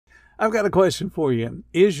I've got a question for you.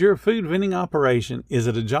 Is your food vending operation, is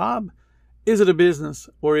it a job? Is it a business?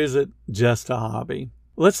 Or is it just a hobby?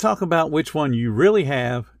 Let's talk about which one you really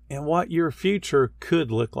have and what your future could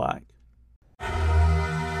look like.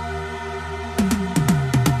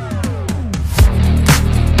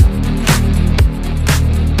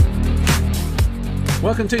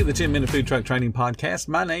 Welcome to the 10-Minute Food Truck Training Podcast.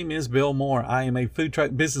 My name is Bill Moore. I am a food truck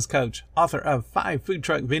business coach, author of 5 food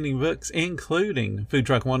truck vending books, including Food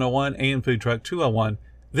Truck 101 and Food Truck 201.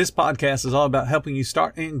 This podcast is all about helping you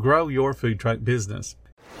start and grow your food truck business.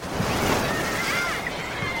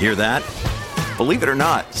 Hear that? Believe it or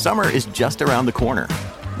not, summer is just around the corner.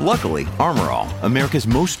 Luckily, Armor All, America's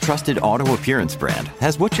most trusted auto appearance brand,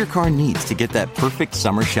 has what your car needs to get that perfect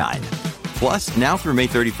summer shine. Plus, now through May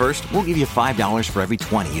 31st, we'll give you $5 for every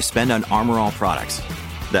 $20 you spend on Armor All products.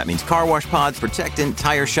 That means car wash pods, protectant,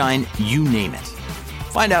 tire shine, you name it.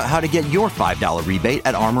 Find out how to get your $5 rebate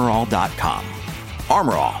at armorall.com.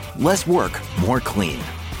 Armor All, less work, more clean.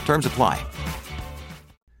 Terms apply.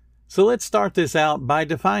 So let's start this out by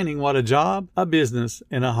defining what a job, a business,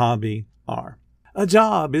 and a hobby are. A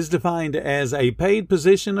job is defined as a paid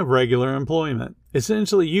position of regular employment.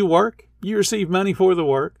 Essentially, you work, you receive money for the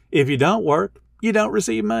work. If you don't work, you don't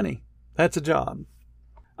receive money. That's a job.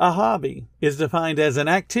 A hobby is defined as an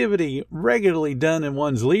activity regularly done in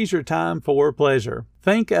one's leisure time for pleasure.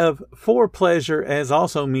 Think of for pleasure as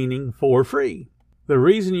also meaning for free. The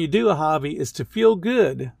reason you do a hobby is to feel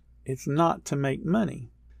good. It's not to make money.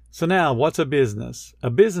 So now, what's a business? A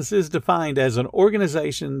business is defined as an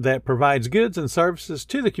organization that provides goods and services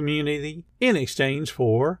to the community in exchange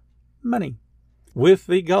for money, with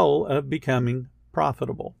the goal of becoming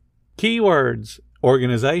profitable. Keywords: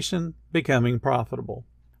 organization, becoming profitable.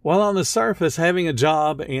 While on the surface, having a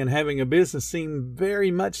job and having a business seem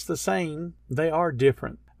very much the same, they are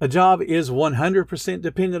different. A job is 100%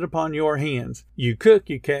 dependent upon your hands. You cook,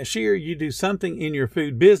 you cashier, you do something in your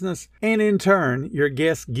food business, and in turn, your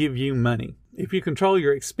guests give you money. If you control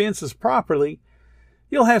your expenses properly,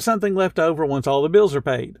 you'll have something left over once all the bills are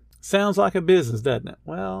paid. Sounds like a business, doesn't it?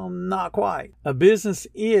 Well, not quite. A business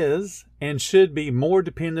is and should be more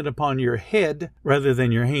dependent upon your head rather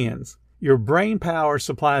than your hands. Your brain power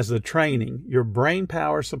supplies the training. Your brain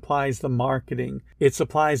power supplies the marketing. It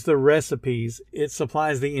supplies the recipes. It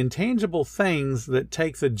supplies the intangible things that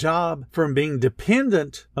take the job from being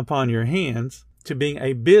dependent upon your hands to being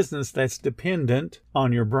a business that's dependent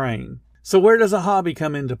on your brain. So where does a hobby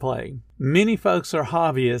come into play? Many folks are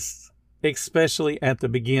hobbyists, especially at the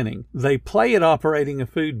beginning. They play at operating a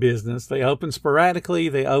food business. They open sporadically.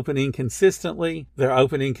 They open inconsistently. They're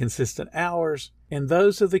open inconsistent hours. And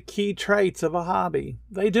those are the key traits of a hobby.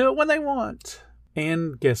 They do it when they want.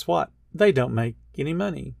 And guess what? They don't make any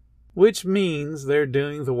money, which means they're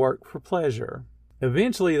doing the work for pleasure.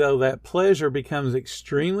 Eventually, though, that pleasure becomes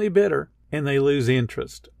extremely bitter and they lose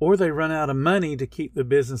interest, or they run out of money to keep the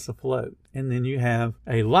business afloat. And then you have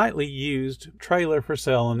a lightly used trailer for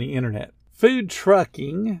sale on the internet. Food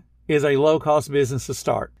trucking is a low-cost business to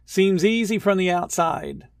start. Seems easy from the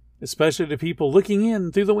outside, especially to people looking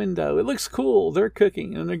in through the window. It looks cool. They're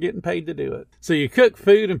cooking and they're getting paid to do it. So you cook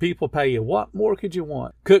food and people pay you. What more could you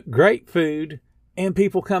want? Cook great food and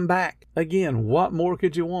people come back. Again, what more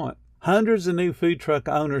could you want? Hundreds of new food truck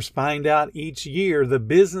owners find out each year the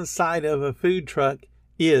business side of a food truck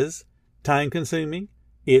is time-consuming.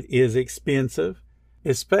 It is expensive,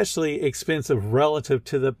 especially expensive relative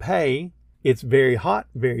to the pay. It's very hot,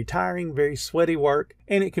 very tiring, very sweaty work,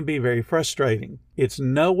 and it can be very frustrating. It's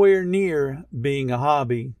nowhere near being a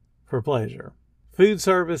hobby for pleasure. Food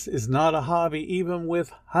service is not a hobby, even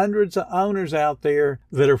with hundreds of owners out there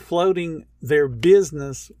that are floating their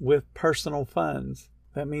business with personal funds.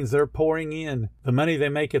 That means they're pouring in the money they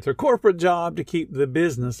make at their corporate job to keep the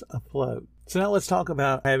business afloat. So now let's talk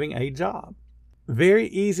about having a job. Very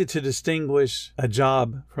easy to distinguish a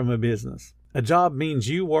job from a business. A job means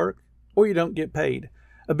you work or you don't get paid.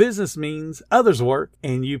 A business means others work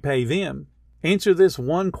and you pay them. Answer this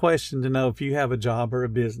one question to know if you have a job or a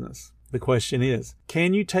business. The question is,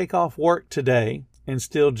 can you take off work today and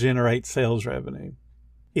still generate sales revenue?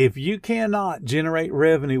 If you cannot generate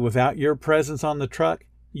revenue without your presence on the truck,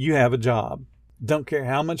 you have a job. Don't care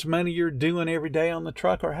how much money you're doing every day on the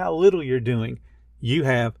truck or how little you're doing, you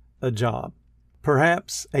have a job.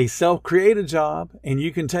 Perhaps a self-created job, and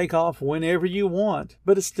you can take off whenever you want,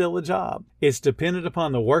 but it's still a job. It's dependent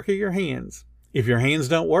upon the work of your hands. If your hands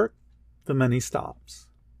don't work, the money stops.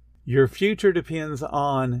 Your future depends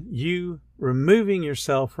on you removing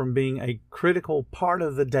yourself from being a critical part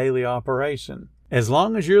of the daily operation. As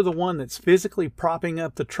long as you're the one that's physically propping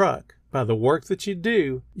up the truck by the work that you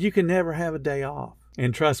do, you can never have a day off.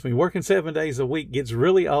 And trust me, working 7 days a week gets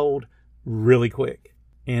really old really quick.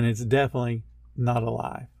 And it's definitely not a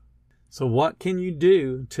life. So what can you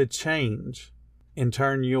do to change and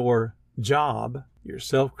turn your job, your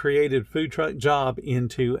self-created food truck job,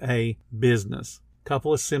 into a business?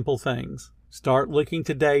 Couple of simple things. Start looking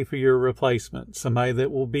today for your replacement, somebody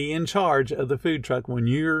that will be in charge of the food truck when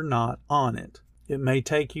you're not on it. It may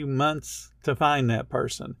take you months to find that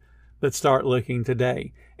person, but start looking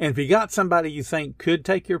today. And if you got somebody you think could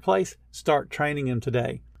take your place, start training them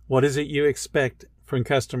today. What is it you expect from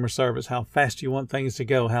customer service? How fast you want things to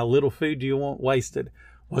go? How little food do you want wasted?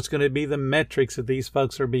 What's going to be the metrics that these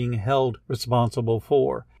folks are being held responsible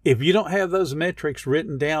for? If you don't have those metrics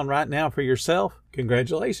written down right now for yourself,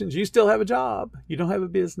 congratulations, you still have a job. You don't have a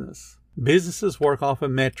business. Businesses work off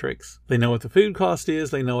of metrics. They know what the food cost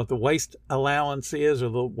is. They know what the waste allowance is or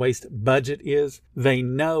the waste budget is. They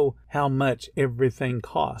know how much everything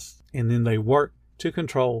costs. And then they work to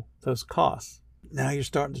control those costs. Now you're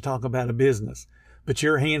starting to talk about a business. But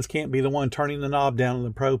your hands can't be the one turning the knob down on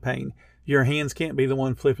the propane. Your hands can't be the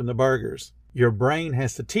one flipping the burgers. Your brain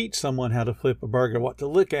has to teach someone how to flip a burger, what to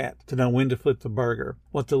look at to know when to flip the burger,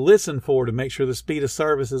 what to listen for to make sure the speed of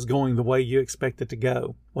service is going the way you expect it to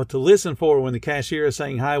go, what to listen for when the cashier is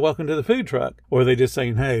saying, "Hi, welcome to the food truck," or are they just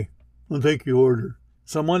saying, "Hey, I'll take your order."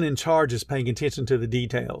 Someone in charge is paying attention to the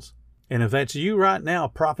details. And if that's you right now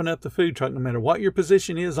propping up the food truck, no matter what your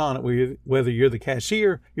position is on it, whether you're the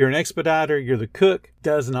cashier, you're an expediter, you're the cook,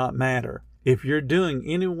 does not matter. If you're doing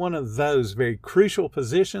any one of those very crucial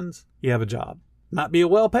positions, you have a job. Might be a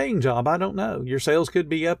well-paying job, I don't know. Your sales could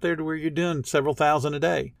be up there to where you're doing several thousand a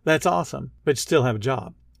day. That's awesome, but you still have a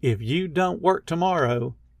job. If you don't work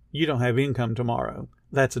tomorrow, you don't have income tomorrow.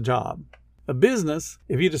 That's a job. A business,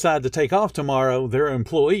 if you decide to take off tomorrow, there are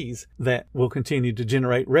employees that will continue to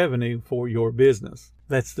generate revenue for your business.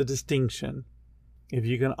 That's the distinction. If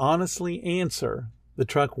you can honestly answer, the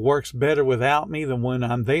truck works better without me than when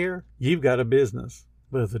I'm there, you've got a business.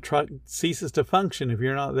 But if the truck ceases to function if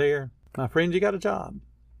you're not there, my friend, you got a job.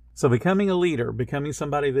 So becoming a leader, becoming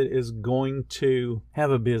somebody that is going to have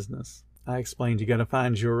a business, I explained you got to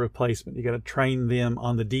find your replacement. You got to train them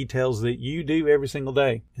on the details that you do every single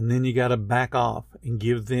day. And then you got to back off and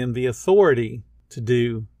give them the authority to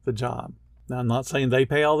do the job. Now, I'm not saying they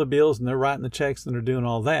pay all the bills and they're writing the checks and they're doing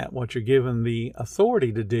all that. What you're given the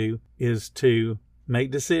authority to do is to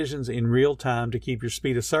make decisions in real time to keep your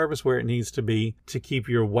speed of service where it needs to be, to keep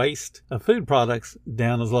your waste of food products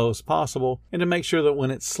down as low as possible, and to make sure that when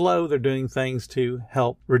it's slow, they're doing things to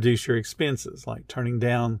help reduce your expenses, like turning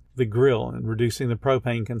down the grill and reducing the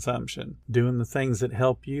propane consumption, doing the things that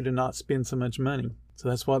help you to not spend so much money. So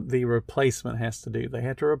that's what the replacement has to do. They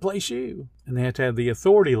have to replace you, and they have to have the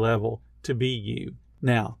authority level to be you.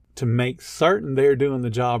 Now, to make certain they're doing the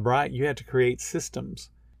job right, you have to create systems.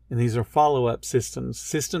 And these are follow-up systems.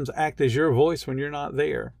 Systems act as your voice when you're not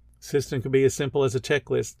there. System could be as simple as a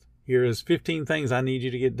checklist. Here is 15 things I need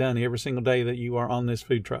you to get done every single day that you are on this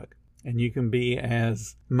food truck. And you can be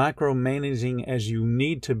as micromanaging as you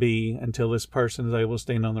need to be until this person is able to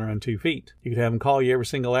stand on their own 2 feet. You could have them call you every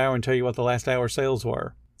single hour and tell you what the last hour sales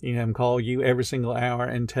were. You can have them call you every single hour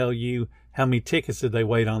and tell you how many tickets did they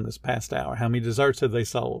wait on this past hour, how many desserts have they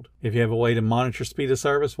sold. If you have a way to monitor speed of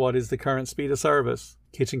service, what is the current speed of service?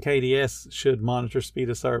 Kitchen KDS should monitor speed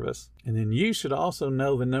of service. And then you should also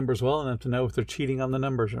know the numbers well enough to know if they're cheating on the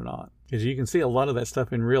numbers or not. Because you can see a lot of that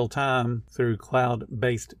stuff in real time through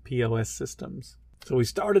cloud-based POS systems. So we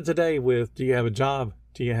started today with, do you have a job?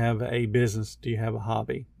 Do you have a business? Do you have a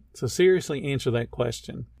hobby? So seriously answer that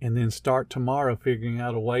question and then start tomorrow figuring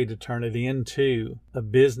out a way to turn it into a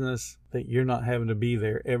business that you're not having to be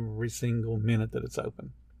there every single minute that it's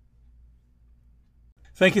open.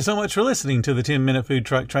 Thank you so much for listening to the 10-Minute Food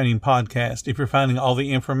Truck Training Podcast. If you're finding all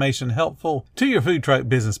the information helpful to your food truck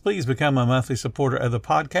business, please become a monthly supporter of the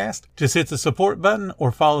podcast. Just hit the support button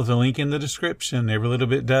or follow the link in the description. Every little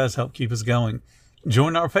bit does help keep us going.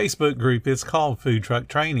 Join our Facebook group. It's called Food Truck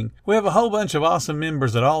Training. We have a whole bunch of awesome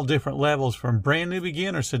members at all different levels, from brand new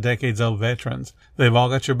beginners to decades-old veterans. They've all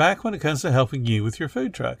got your back when it comes to helping you with your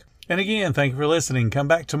food truck. And again, thank you for listening. Come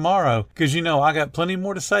back tomorrow because you know I got plenty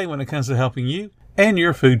more to say when it comes to helping you and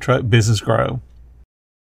your food truck business grow.